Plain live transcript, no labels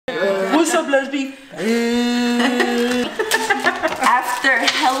What's up, lesbian? After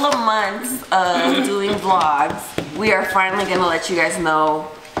hella months of doing vlogs, we are finally gonna let you guys know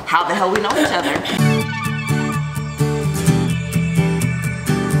how the hell we know each other.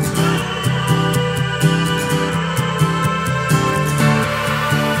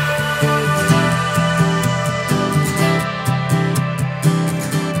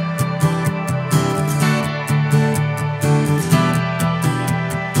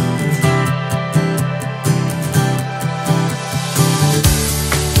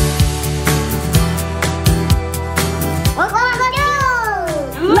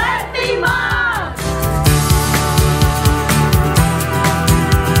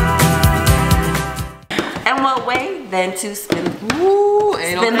 Than to spin the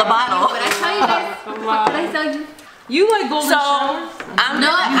bottle. But I tell you guys, what did I tell you? You like golden showers?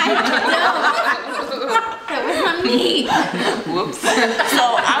 No, that was not me. Whoops. So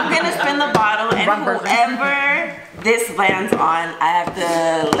I'm gonna spin the bottle, and whoever this lands on, I have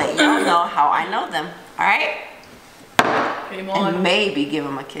to let y'all know how I know them. All right? And maybe give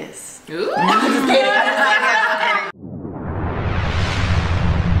them a kiss. Ooh.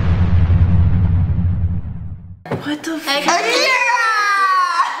 What the fuck?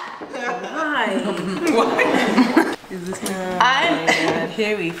 Why? Is this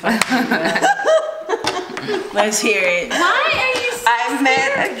here we fucking Let's hear it. Why are you so I met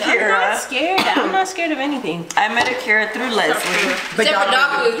Akira. I'm not scared. I'm not scared of anything. I met Akira through Leslie. Except for dog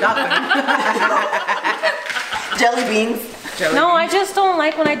food. Jelly beans. No, I just don't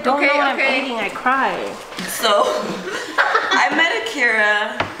like when I don't know what I'm eating. I cry. So, I met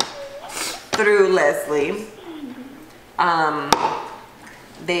Akira through Leslie.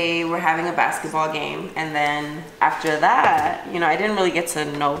 They were having a basketball game, and then after that, you know, I didn't really get to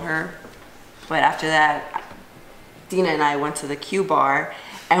know her, but after that, Dina and I went to the Q bar,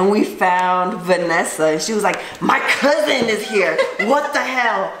 and we found Vanessa, and she was like, my cousin is here. What the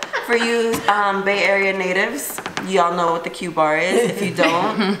hell? For you Bay Area natives, y'all know what the Q bar is. If you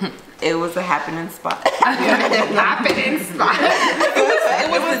don't, it was a happening spot. Happening spot. It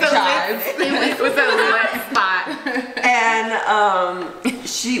was the chive. It was a lit spot. And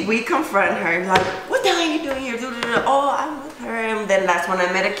we confront her like, what the hell are you doing here? Oh, I'm with her. And then that's when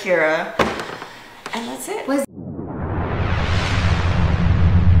I met Akira, and that's it.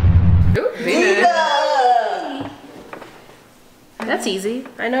 Dina. That's easy.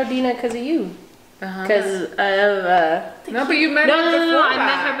 I know Dina because of you. Because no, but you met her before I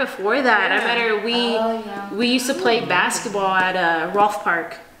met her before that. Yeah. I met her. We used to play basketball at Rolfe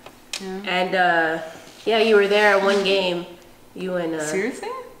Park, and yeah, you were there at one game. You and seriously?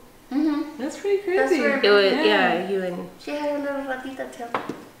 That's pretty crazy. It was you and she had a little ratita tail.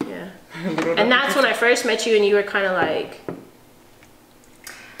 Yeah, and that's when I first met you, and you were kind of like,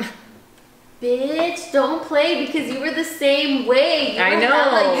 bitch, don't play because you were the same way. I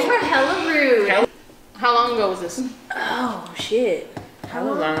know. You were hella rude. How long ago was this? oh shit. How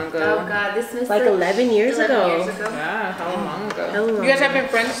long ago? Oh god, this was Like 11 years ago. Yeah, how long ago? You guys have been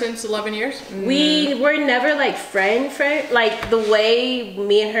friends since 11 years? We were never like friend. Like the way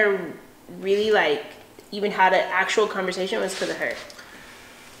me and her really like even had an actual conversation was because of her.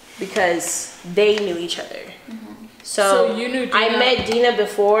 Because they knew each other. So you knew Dina. I met Dina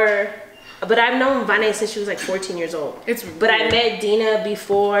before, but I've known Vane since she was like 14 years old. But I met Dina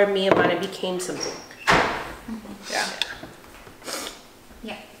before me and Vane became something. Yeah.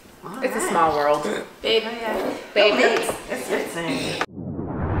 It's a small world. Babe. Babe, it's insane.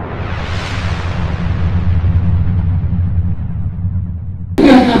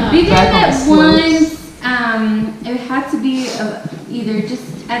 We did that once. It had to be either just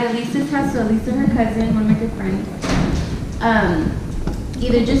at Elisa's house, so Elisa, her cousin, one of my good friends.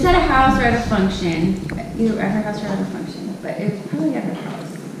 Either just at a house or at a function. Either at her house or at a function, but it was probably at her house.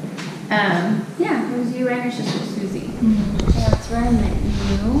 Yeah, it was you and your sister Susie. Yeah, that's where I met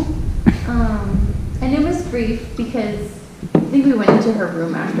you. And it was brief because I think we went into her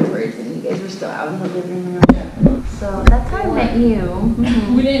room afterwards, and you guys were still out in the living room. So that's how I met you.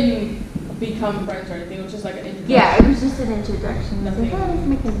 We didn't become friends or anything. It was just like an introduction. Yeah, it was just an introduction. I was like, oh, that's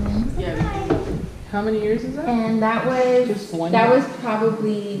my cousin. Yeah. How many years is that? And that was Just one that year? was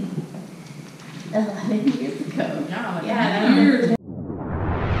probably 11 years ago. Yeah. Weird.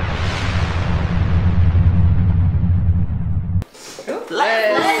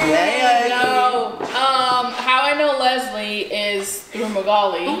 How I know Leslie is through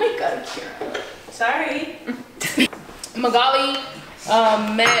Magali. Oh my god, Kira. Sorry. Magali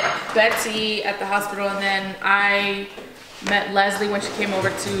met Betsy at the hospital, and then I met Leslie when she came over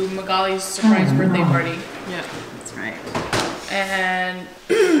to Magali's surprise birthday party. Yeah, that's right. And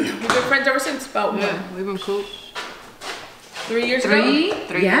we been friends ever since. About Yeah, we've been cool. 3 years ago.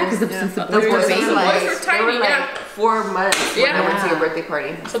 3 Yeah, years. because since the Those boys were were babies. babies. Boys were They tiny, were like yeah. 4 months when Yeah. I went to your birthday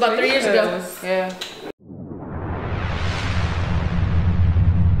party. So about 3 years ago. Yeah.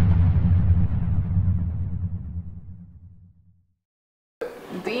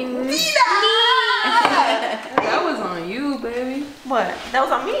 That was on you, baby. What? That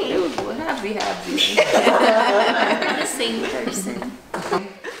was on me. It was halvesy. We're the same person. Oh,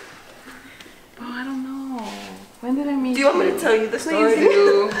 I don't know. When did I meet Do you want me to tell you the story?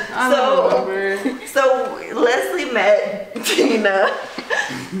 I don't remember. So Leslie met Tina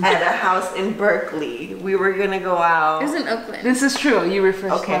at a house in Berkeley. We were gonna go out. It was in Oakland. This is true. You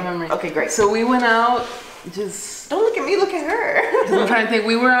refreshed Okay. my memory. Okay, great. So we went out. Just Don't look at me, look at her. I'm trying to think.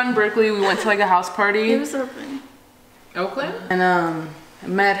 We were on Berkeley. We went to like a house party. It was open. Oakland? And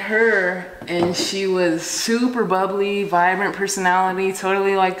met her, and she was super bubbly, vibrant personality,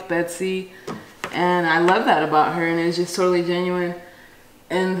 totally like Betsy, and I love that about her, and it was just totally genuine.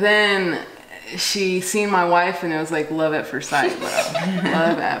 And then she seen my wife, and it was like love at first sight, bro.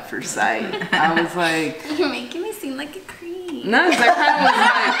 Love at first sight. I was like, You're making me seem like a creep. no, 'cause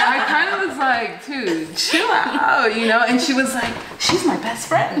I kind of was like, dude, chill out, you know. And she was like, she's my best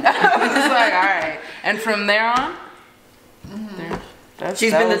friend. I was like, all right. And from there on.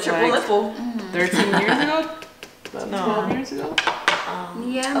 She's been the triple nipple. 13 years ago? About 12 years ago?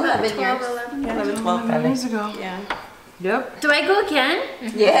 Yeah, about 11 12, years. 11. 11, 12, 11 years ago. Yeah. Yep. Do I go again?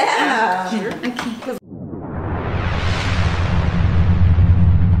 Yeah. Okay.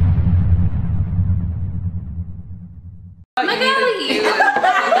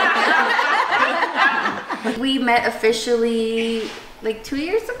 We met officially like 2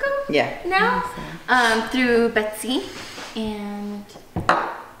 years ago Yeah. now, through Betsy, and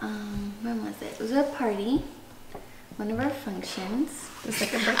when was it? It was a party, one of our functions.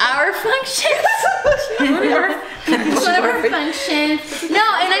 Our functions. One of our functions. No,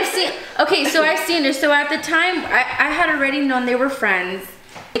 and I've seen. Okay, so I've seen her. So at the time, I had already known they were friends.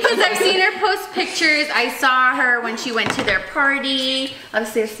 Because I've seen her post pictures. I saw her when she went to their party.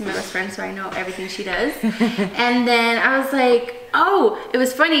 Obviously, I'm my best friend, so I know everything she does. And then I was like, oh, it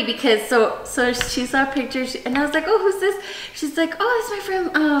was funny because so she saw pictures, and I was like, oh, who's this? She's like, oh, it's my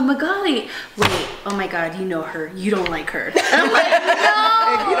friend Magali. Wait, oh my God, you know her. You don't like her. And I'm like, no.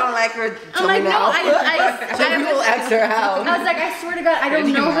 If you don't like her, tell I'm like, me no, now. I will ask her how. I was like, I swear to God, I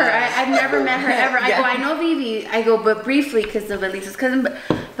don't know her. I've never met her ever. I go, I know Vivi. I go, but briefly because of Elisa's cousin. But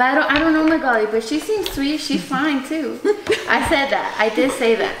I don't know Magali. But she seems sweet. She's fine too. I said that. I did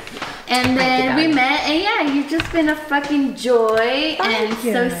say that. And then we met, and yeah, you've just been a fucking joy and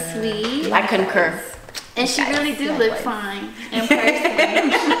so sweet. I concur. And she really do look fine in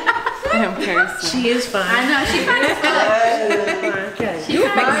person. In person. She is fine. I know she kind of fine. She's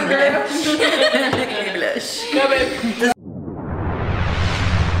fine, girl. Go, babe.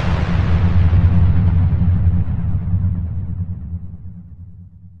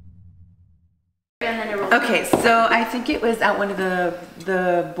 Okay, so I think it was at one of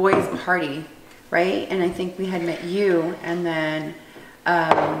the boys' party, right? And I think we had met you, and then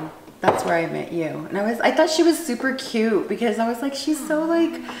that's where I met you. And I thought she was super cute because I was like, she's so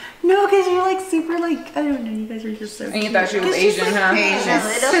like, no, because you're like super like, I don't know, you guys are just so. And you thought she was Asian, huh?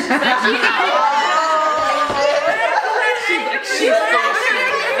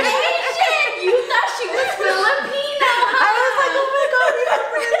 You thought she was Filipino. I was like, oh my God, we have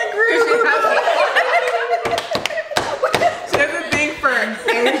her in the group. She has a thing for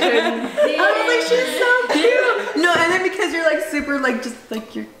Asian. I was like, she's so cute. No, and then because you're like super like just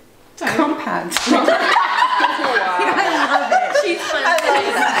like you're compact. I love it. She's fun.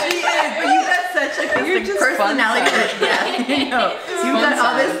 She is, but you got such like this like, personality. Yeah, you know, you got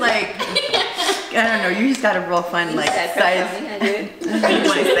all this like, I don't know, you just got a real fun like size. I don't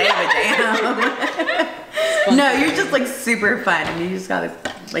want to say it, but damn. No, you're just like super fun, and you just got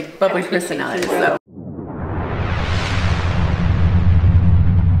this like bubbly personality. So.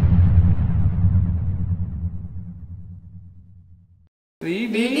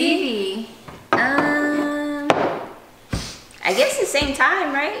 Vivi. I guess the same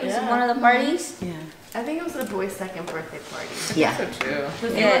time, right? It was one of the parties. Yeah. I think it was the boy's second birthday party. Yeah. So true.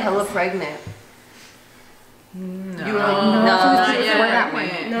 Because you were hella pregnant. No. You were like, Not before yet. that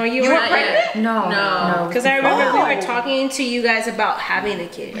one. No, you were pregnant? No. Because I remember we were talking to you guys about having a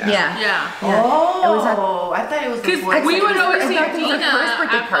kid. Yeah. Yeah. Oh, I thought it was the Because boy's we would always see I thought it was Dina her first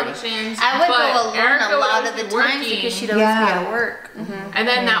birthday at party. functions. I would but go alone Erica a would lot always of the be times working. because she'd always be Yeah. at work. And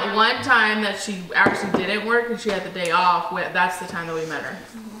then that one time that she actually didn't work and she had the day off, that's the time that we met her.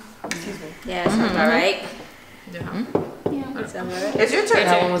 Yeah, sounds alright. Yeah. Yeah. It's your turn.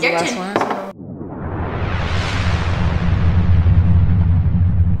 That one was the Your last turn. one.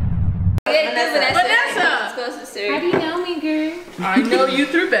 Vanessa. How do you know me, girl? I know you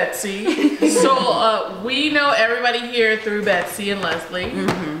through Betsy. So we know everybody here through Betsy and Leslie.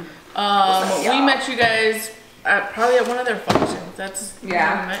 We met you guys probably at one of their functions. That's where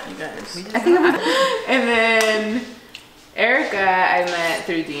we met you guys. I think and then Erica I met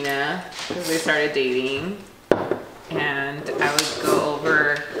through Dina because we started dating, and I would go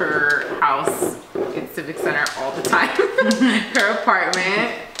over her house in Civic Center all the time, her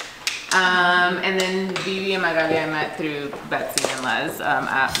apartment. And then Vivi and Magali I met through Betsy and Les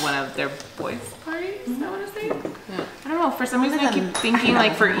at one of their boys' parties, I want to say. I don't know, for some reason I keep thinking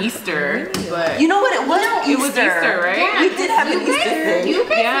like for Easter, but You know what? It was it was Easter, right? Yeah, We did have an Easter thing. You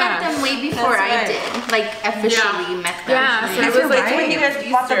guys Yeah. met them way before That's I right. did. Like officially met them. Yeah, so It it was was like like when you guys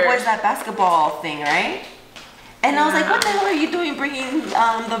bought the Easter. boys that basketball thing, right? And I was like, what the hell are you doing bringing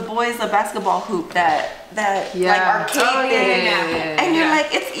the boys a basketball hoop that like arcade Oh, thing? yeah. And you're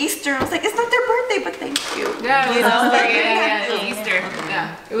like, it's Easter. I was like, it's not their birthday, but thank you. Yeah, You know, like, it was Easter.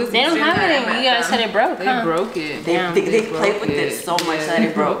 Yeah, it was. They don't Easter have that I it. met You guys them. said it broke, They huh? broke it. They broke played with it so much that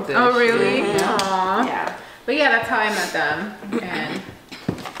it broke. that Oh, shit. really? Aww. Yeah. But yeah, that's how I met them, and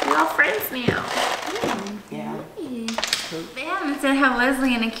we're all friends now. Yeah. Damn, it said how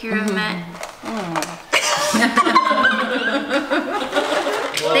Leslie and Akira met.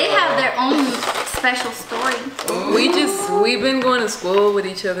 They have their own special story. We've been going to school with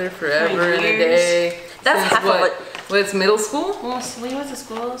each other forever and a day. That's Since half of what? it. What's middle school? Well, we went to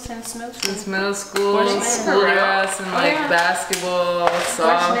school since middle school. Since middle school, Freshman. school dress and like basketball,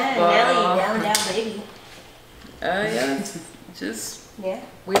 Freshman, Nelly, softball. down, baby. Yeah, just Yeah.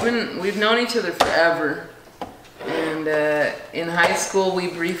 we've known each other forever. And in high school, we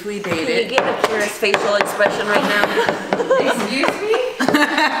briefly Can you dated. get Akira's facial expression right now? Excuse me?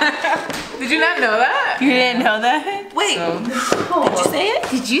 Did you not know that? You didn't know that? Wait, So did you say it?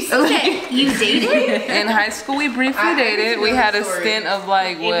 Did you say that you dated? in high school, we briefly dated. We had a stint of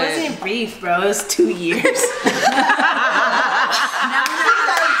like It what? wasn't brief, bro. It was 2 years.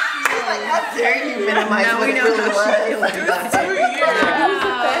 How dare you minimize what it really was? 2 years.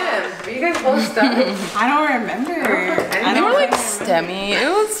 You guys both studied. I don't remember. I We don't were like remember. STEMmy. It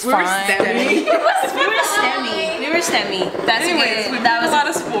was fine. We were STEMmy. We were STEMmy. That's Anyways, we good. played That a was lot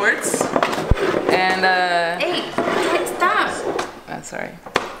of sports. And Hey, stop. sorry.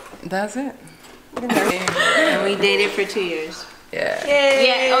 That's it. and we dated for 2 years. Yeah.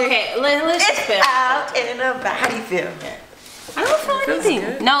 Yeah, okay. Let's just feel. Out and about. How do you feel? I don't feel Feels anything.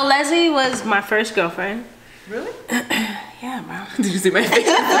 good. No, Leslie was my first girlfriend. Really? Yeah, bro. Did you see my face?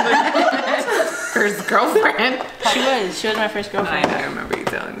 First girlfriend. She was my first I girlfriend. know, I remember you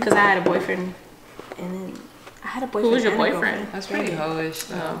telling me. Because I had a boyfriend. And then I had a boyfriend. Who was your and a boyfriend? girlfriend. That's pretty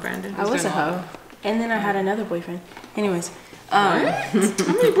hoish Oh, though. Brandon. I was a hoe. And then I had another boyfriend. Anyways. How many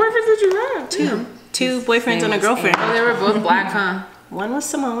boyfriends did you have? Two boyfriends and a girlfriend. Oh, they were both black, huh? One was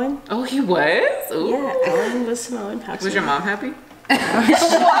Samoan. Oh, he was? Ooh. Yeah, one was Samoan. Was your mom happy?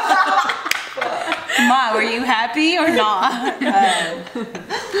 Ma, were you happy or not?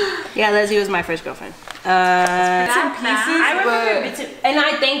 Yeah, Leslie was my first girlfriend. I remember bits of- and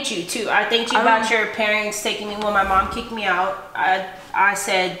I thanked you too. I thanked you about your parents taking me when my mom kicked me out. I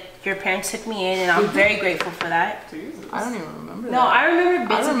said your parents took me in, and I'm very grateful for that. I don't even remember No, that. I remember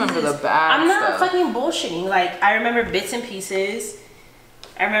bits. I remember and pieces. the bad I'm not stuff. fucking bullshitting. Like I remember bits and pieces.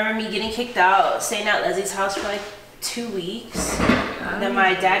 I remember me getting kicked out, staying at Leslie's house for like 2 weeks. Then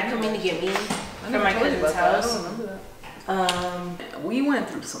my dad coming to get me from my cousin's house. We went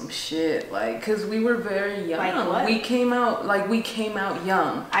through some shit, like, cause we were very young. Like what? We came out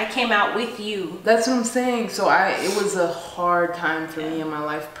young. I came out with you. That's what I'm saying. So it was a hard time for me in my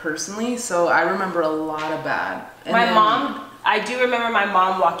life personally. So I remember a lot of bad. And My then- mom, I do remember my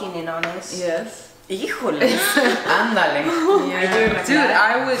mom walking in on us. Yes. Híjole. Ándale. Yeah. Dude,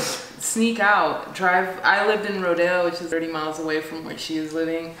 I would sneak out, I lived in Rodeo, which is 30 miles away from where she is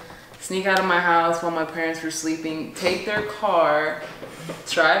living. Sneak out of my house while my parents were sleeping, take their car,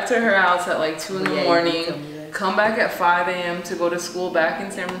 drive to her house at like 2 in the morning, come back at 5 a.m. to go to school back in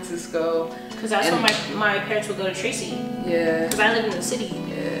San Francisco. Because that's when my parents would go to Tracy. Yeah. Because I live in the city.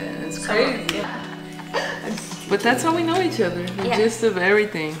 Yeah, it's So, crazy. yeah. But that's how we know each other. The gist of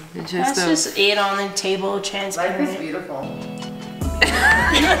everything. The gist That's of just it on the table, transparent. Life is beautiful.